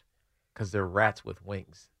cities? Because they're rats with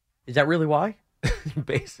wings. Is that really why?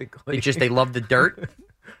 Basically. They love the dirt?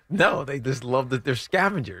 No, they just love that they're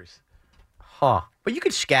scavengers. Huh. But you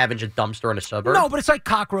could scavenge a dumpster in a suburb. No, but it's like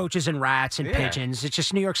cockroaches and rats and Yeah. pigeons. It's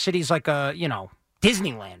just New York City's like a,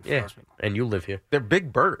 Disneyland for Yeah, those people. and you live here. They're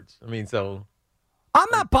big birds. I mean, so. I'm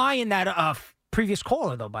not buying that previous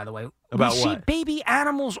caller, though, by the way. About we see what? baby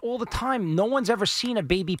animals all the time. No one's ever seen a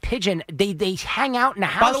baby pigeon. They hang out in the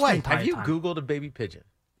house. By the way, entire Have you time. Googled a baby pigeon?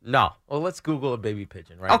 No. Well, let's Google a baby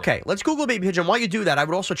pigeon right Okay, let's Google a baby pigeon. While you do that, I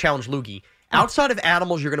would also challenge Loogie. Outside of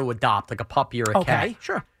animals you're going to adopt, like a puppy or a cat. Okay,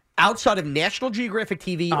 sure. Outside of National Geographic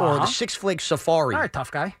TV or the Six Flags Safari. All right,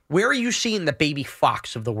 tough guy. Where are you seeing the baby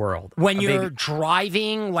fox of the world? When A you're baby-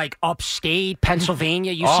 driving, like upstate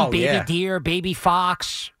Pennsylvania, you Oh, see baby yeah. deer, baby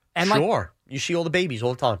fox, and Sure. You see all the babies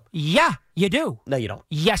all the time. yeah, you do. No, you don't.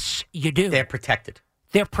 Yes, you do. They're protected.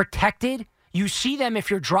 They're protected. You see them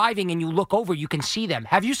if you're driving and you look over, you can see them.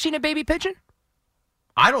 Have you seen a baby pigeon?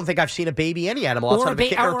 I don't think I've seen a baby any animal outside of a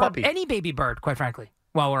kitten or a puppy. Any baby bird, quite frankly,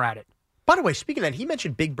 while we're at it. By the way, speaking of that, he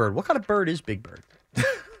mentioned Big Bird. What kind of bird is Big Bird?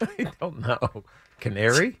 I don't know.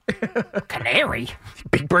 Canary? Canary?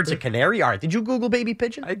 Big Bird's a canary? All right. Did you Google baby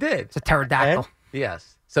pigeon? I did. It's a pterodactyl.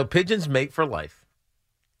 Yes. So pigeons mate for life.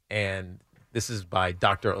 And this is by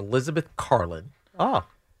Dr. Elizabeth Carlin. Oh.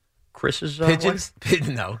 Chris's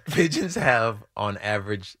Pigeons have on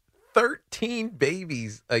average 13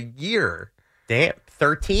 babies a year. Damn,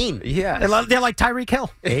 13. Yeah. They're like Tyreek Hill.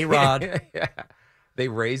 A-Rod. Yeah. They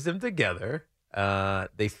raise them together.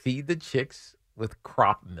 They feed the chicks with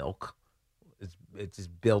crop milk. It's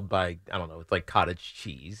just built by, I don't know, it's like cottage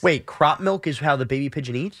cheese. Wait, crop milk is how the baby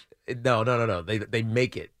pigeon eats? No. They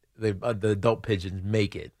make it. The adult pigeons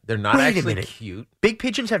make it. They're not Wait a actually minute. cute. Big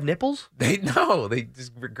pigeons have nipples? They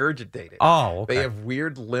just regurgitate it. Oh, okay. They have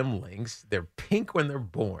weird limb lengths. They're pink when they're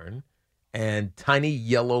born and tiny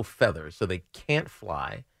yellow feathers, so they can't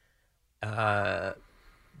fly.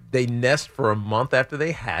 They nest for a month after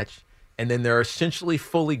they hatch, and then they're essentially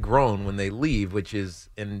fully grown when they leave, which is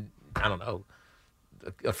in, I don't know,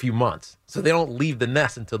 a few months. So they don't leave the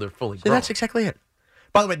nest until they're fully So grown. that's exactly it.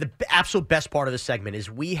 By the way, the absolute best part of this segment is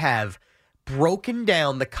we have broken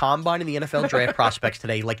down the combine and the NFL draft prospects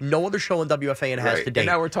today like no other show on WFAN has Right. today. And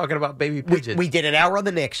now we're talking about baby pigeons. We did an hour on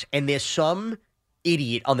the Knicks, and there's some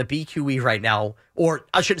idiot on the BQE right now, or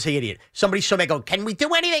I shouldn't say idiot. Somebody's so mad going, can we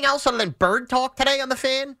do anything else other than bird talk today on the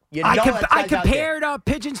fan? You know I that guy's out there. compared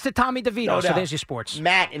pigeons to Tommy DeVito, No so doubt. there's your sports.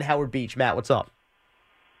 Matt in Howard Beach. Matt, what's up?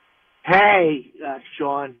 Hey,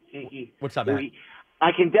 Sean, Tiki. What's up, Matt?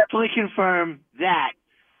 I can definitely confirm that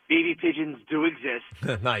baby pigeons do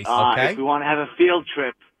exist. Nice. If we want to have a field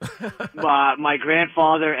trip, my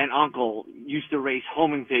grandfather and uncle used to race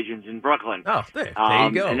homing pigeons in Brooklyn. Oh, there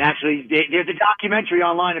you go. And actually, there's a documentary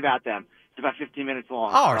online about them. It's about 15 minutes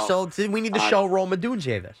long. Oh, so we need to show Roma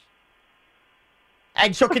Dunze this.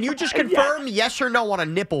 And so can you just confirm yes or no on a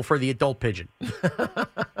nipple for the adult pigeon?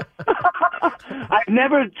 I've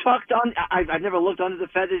never I've never looked under the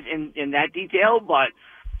feathers in that detail, but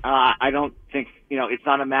I don't think, it's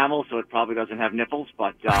not a mammal, so it probably doesn't have nipples,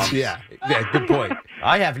 but yeah, good point.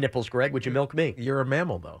 I have nipples, Greg. Would you milk me? You're a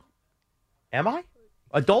mammal, though. Am I?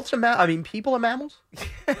 Adults are people are mammals?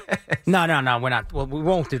 No, we're not. Well, we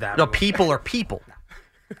won't do that. No, people are people.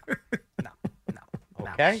 No.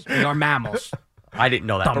 Okay? We are mammals. I didn't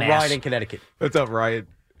know that. But Dumbass. Ryan in Connecticut. What's up, Ryan?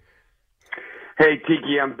 Hey,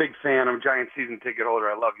 Tiki, I'm a big fan. I'm a Giant season ticket holder.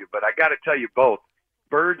 I love you. But I got to tell you both,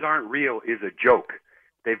 birds aren't real is a joke.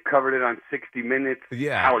 They've covered it on 60 Minutes.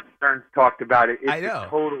 Yeah. Howard Stern's talked about it. It's I know. A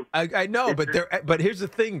total. I know, but here's the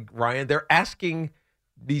thing, Ryan. They're asking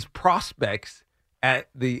these prospects at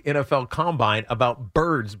the NFL Combine about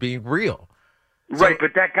birds being real. Right,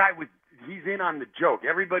 but that guy he's in on the joke.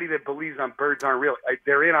 Everybody that believes on birds aren't real,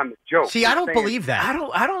 they're in on the joke. See, I don't believe that.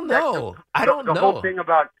 I don't know.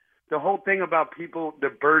 The whole thing about people, the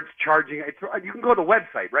birds charging. You can go to the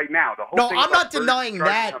website right now. The whole No, thing I'm about not birds denying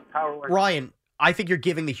charging that, on power lines. Ryan. I think you're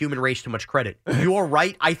giving the human race too much credit. You're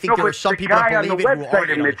right. I think there are some people that believe it who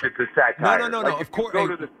aren't. Admits it's a satire. No. Like, of course,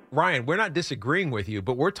 Ryan, we're not disagreeing with you,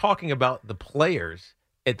 but we're talking about the players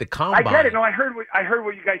at the combine. I get it. No, I heard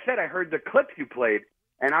what you guys said. I heard the clips you played.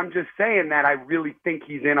 And I'm just saying that I really think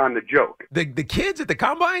he's in on the joke. The kids at the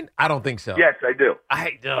combine? I don't think so. Yes, I do.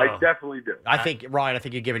 I definitely do. I think, Ryan, I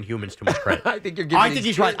think you're giving humans too much credit. I think you're giving. I think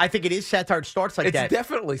he's right. I think it is satire. It starts like that. It's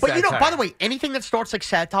definitely but satire. But by the way, anything that starts like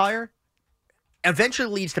satire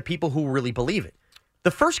eventually leads to people who really believe it.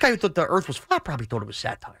 The first guy who thought the Earth was flat probably thought it was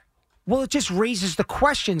satire. Well, it just raises the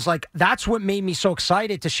questions. Like, that's what made me so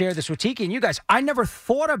excited to share this with Tiki and you guys. I never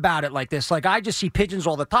thought about it like this. Like, I just see pigeons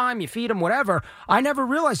all the time. You feed them, whatever. I never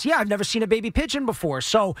realized, I've never seen a baby pigeon before.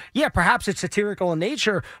 So, perhaps it's satirical in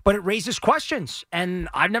nature, but it raises questions. And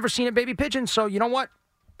I've never seen a baby pigeon. So, you know what?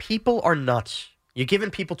 People are nuts. You're giving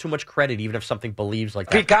people too much credit, even if something believes like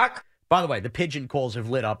that. Peacock. By the way, the pigeon calls have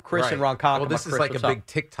lit up. Chris and Ron Cock. Well, this is Chris, like a big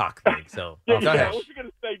TikTok thing. So, I go ahead. was going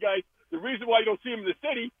to say, guys, the reason why you don't see them in the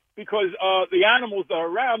city because the animals that are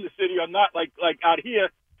around the city are not like out here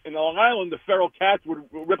in Long Island. The feral cats would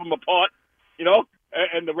rip them apart,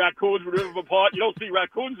 and the raccoons would rip them apart. You don't see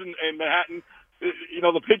raccoons in Manhattan.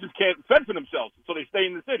 The pigeons can't fend for themselves, so they stay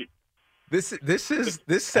in the city.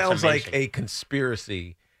 This sounds like a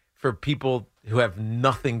conspiracy for people who have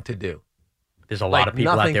nothing to do. There's a lot of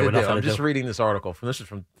people out there with nothing to do. I'm just reading this article this is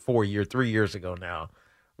from 3 years ago now,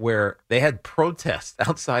 where they had protests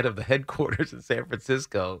outside of the headquarters in San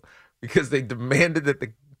Francisco because they demanded that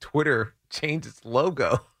the Twitter change its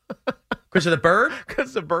logo. Because of the bird?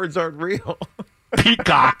 Because the birds aren't real.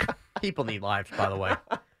 Peacock. People need lives, by the way.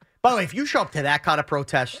 By the way, if you show up to that kind of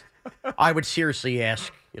protest, I would seriously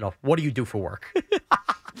ask, what do you do for work?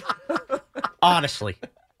 Honestly.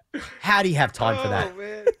 How do you have time for that?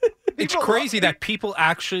 Man. It's crazy that people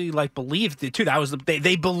actually believed it too. That was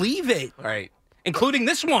they believe it, right? Including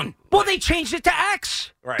this one. Well, they changed it to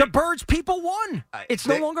X. Right. The birds people won. It's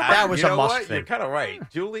no longer. That was a must thing. You're kind of right,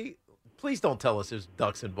 Julie. Please don't tell us there's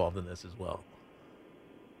ducks involved in this as well.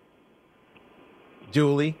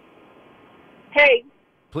 Julie. Hey.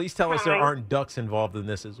 Please tell us there aren't ducks involved in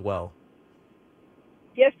this as well.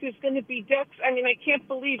 Yes, there's going to be ducks. I mean, I can't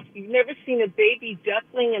believe you've never seen a baby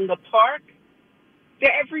duckling in the park.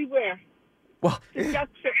 They're everywhere. Well, the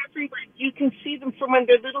ducks are everywhere. You can see them from when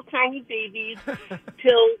they're little tiny babies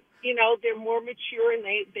till, they're more mature and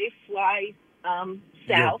they fly south.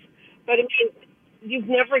 Yeah. But, I mean, you've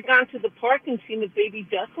never gone to the park and seen a baby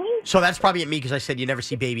duckling? So that's probably at me because I said you never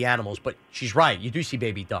see baby animals. But she's right. You do see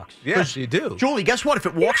baby ducks. Yes, you do. Julie, guess what? If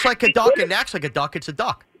it walks like a duck and acts like a duck, it's a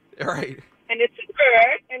duck. Right. And it's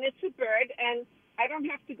a bird, and I don't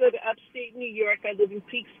have to go to upstate New York. I live in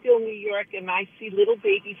Peekskill, New York, and I see little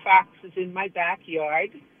baby foxes in my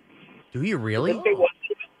backyard. Do you really?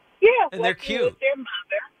 Yeah, and they're cute. With their mother.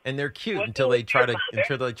 And they're cute until they try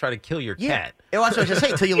to kill your cat. Well, that's what I was going to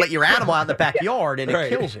say. Until you let your animal out in the backyard and it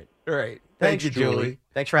kills it. Right. Thanks, Julie.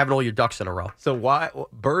 Thanks for having all your ducks in a row. So why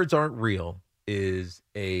birds aren't real is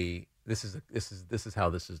this is how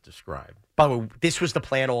this is described. By the way, this was the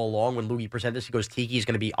plan all along when Louis presented this. He goes, Tiki is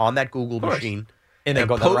going to be on that Google machine. In a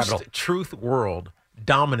post-truth world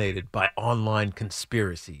dominated by online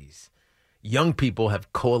conspiracies, young people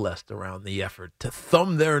have coalesced around the effort to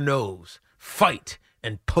thumb their nose, fight,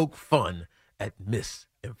 and poke fun at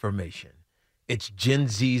misinformation. It's Gen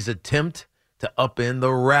Z's attempt to upend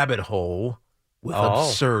the rabbit hole with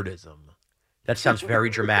absurdism. That sounds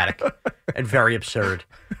very dramatic and very absurd.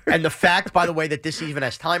 And the fact, by the way, that this even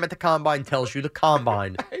has time at the Combine tells you the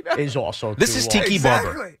Combine is also This is Tiki Barber.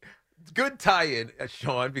 Exactly. Good tie-in,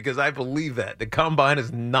 Sean, because I believe that. The Combine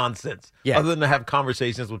is nonsense. Yeah. Other than to have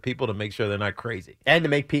conversations with people to make sure they're not crazy. And to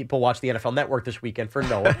make people watch the NFL Network this weekend for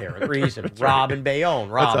no apparent reason. Rob and Bayonne.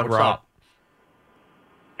 Rob, what's up?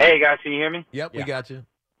 Hey, guys, can you hear me? Yep, we got you.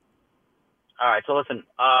 All right, so listen,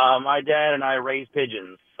 my dad and I raise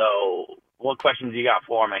pigeons, so what questions you got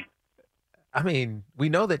for me? I mean, we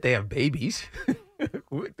know that they have babies.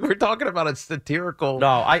 We're talking about a satirical...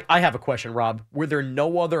 No, I have a question, Rob. Were there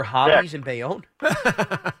no other hobbies in Bayonne?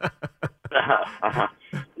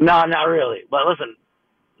 No, not really. But listen,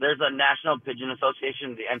 there's a National Pigeon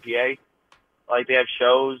Association, the NPA. They have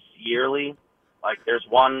shows yearly. There's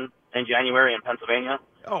one in January in Pennsylvania.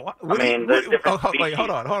 Oh, wait,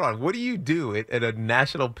 hold on. What do you do at a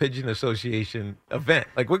National Pigeon Association event?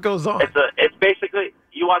 What goes on? It's basically,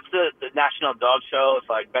 you watch the National Dog Show. It's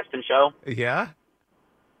like Best in Show. Yeah?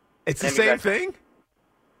 It's the same thing?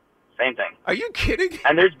 Same thing. Are you kidding?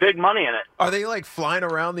 And there's big money in it. Are they flying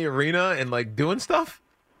around the arena and doing stuff?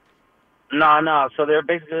 No. So they're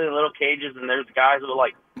basically in little cages, and there's guys with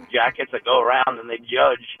like jackets that go around and they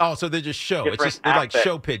judge. Oh, so they're just show. It's different just they're like aspects.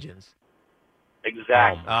 show pigeons.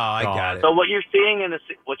 Exactly. Oh, I got it. So what you're seeing in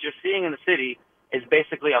the city is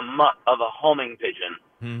basically a mutt of a homing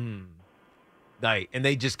pigeon. Right, and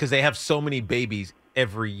they just because they have so many babies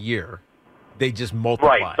every year, they just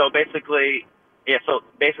multiply. Right. So basically,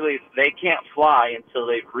 they can't fly until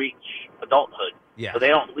they reach adulthood. Yeah. So they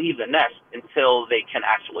don't leave the nest until they can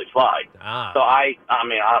actually fly. Ah. So I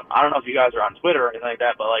don't know if you guys are on Twitter or anything like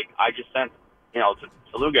that, but like I just sent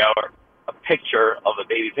to Lugauer a picture of a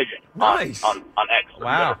baby pigeon. Nice. on X.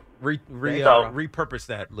 Wow. Repurpose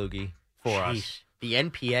that, Loogie, for us. The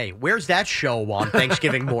NPA. Where's that show on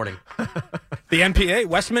Thanksgiving morning? The NPA,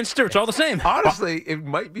 Westminster, it's all the same. Honestly, it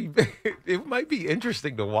might be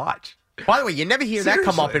interesting to watch. By the way, you never hear that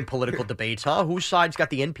come up Seriously. in political debates, huh? Whose side's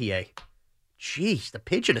got the NPA? Jeez, the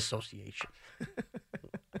Pigeon Association.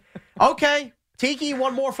 Okay. Tiki,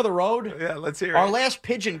 one more for the road. Yeah, let's hear Our it. last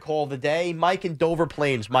pigeon call of the day, Mike in Dover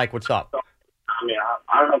Plains. Mike, what's up?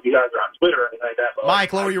 I don't know if you guys are on Twitter or anything like that, but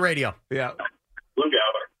Mike, lower your radio. Yeah.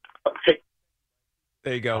 Lugauer.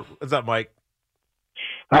 There you go. What's up, Mike?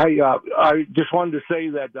 I just wanted to say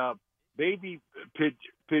that baby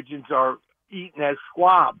pigeons are eaten as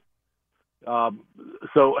squab.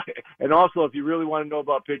 And also, if you really want to know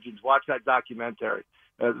about pigeons, watch that documentary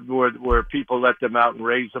where people let them out and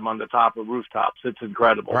raise them on the top of rooftops. It's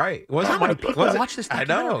incredible. Right. Wasn't How many Mike? people Was watch this I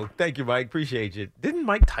documentary? know. Thank you, Mike. Appreciate you. Didn't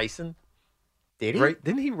Mike Tyson? Did he?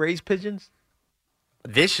 Didn't he raise pigeons?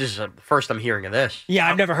 This is the first I'm hearing of this. Yeah,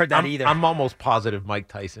 I've never heard that either. I'm almost positive Mike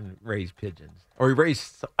Tyson raised pigeons, or he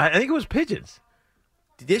raised. I think it was pigeons.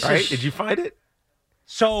 This right? is. Did you find it?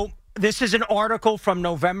 So this is an article from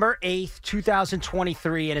November 8th,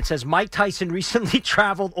 2023, and it says Mike Tyson recently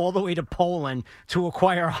traveled all the way to Poland to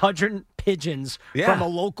acquire 100 pigeons from a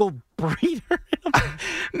local breeder.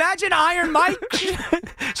 Imagine Iron Mike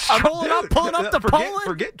strolling up, pulling up to Poland.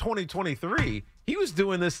 Forget 2023. He was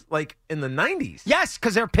doing this like in the 90s. Yes,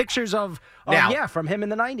 because there are pictures of Now, from him in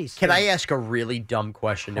the 90s. Can I ask a really dumb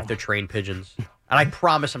question if they're trained pigeons? And I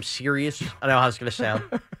promise I'm serious. I know how it's going to sound.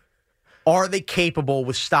 Are they capable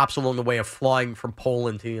with stops along the way of flying from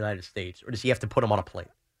Poland to the United States? Or does he have to put them on a plane?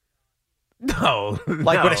 No.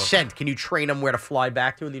 Like with a scent, can you train them where to fly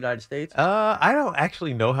back to in the United States? I don't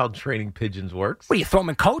actually know how training pigeons works. What, do you throw them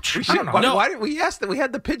in coach? We should, why did we ask that? We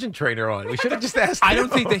had the pigeon trainer on. We should have just asked. I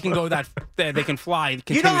don't think they can go that. They can fly.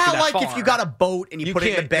 You know how, that like, far. if you got a boat and you put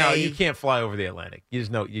it in the bay. No, you can't fly over the Atlantic. You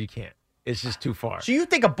just know you can't. It's just too far. So you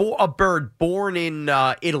think a bird born in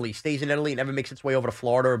Italy stays in Italy and never makes its way over to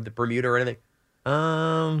Florida or the Bermuda or anything?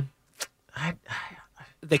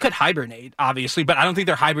 They could hibernate, obviously, but I don't think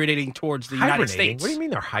they're hibernating towards the United States. What do you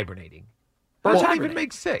mean they're hibernating? Birds don't even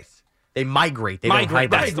make sense. They migrate. They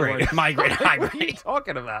migrate. don't That's the word. Migrate. What are you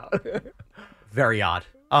talking about? Very odd.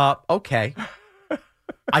 Okay.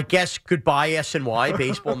 I guess goodbye SNY.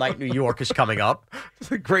 Baseball Night New York is coming up.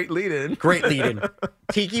 It's a great lead-in. Great lead-in.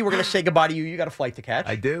 Tiki, we're going to say goodbye to you. You got a flight to catch.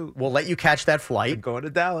 I do. We'll let you catch that flight. I'm going to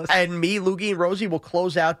Dallas. And me, Loogie, and Rosie will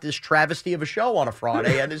close out this travesty of a show on a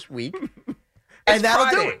Friday and this week. And that'll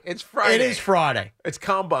Friday. do it. It's Friday. It is Friday. It's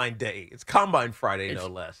Combine Day. It's Combine Friday, no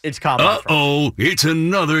less. It's Combine Friday. Uh-oh, it's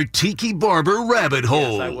another Tiki Barber rabbit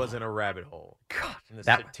hole. Yes, I was in a rabbit hole. God, in this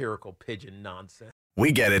satirical pigeon nonsense.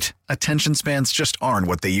 We get it. Attention spans just aren't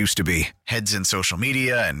what they used to be. Heads in social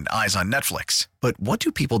media and eyes on Netflix. But what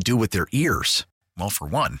do people do with their ears? Well, for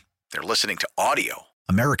one, they're listening to audio.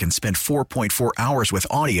 Americans spend 4.4 hours with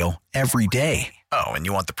audio every day. Oh, and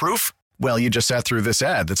you want the proof? Well, you just sat through this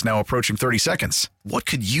ad that's now approaching 30 seconds. What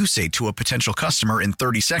could you say to a potential customer in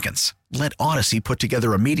 30 seconds? Let Odyssey put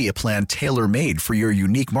together a media plan tailor-made for your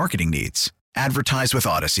unique marketing needs. Advertise with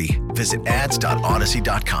Odyssey. Visit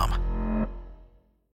ads.odyssey.com.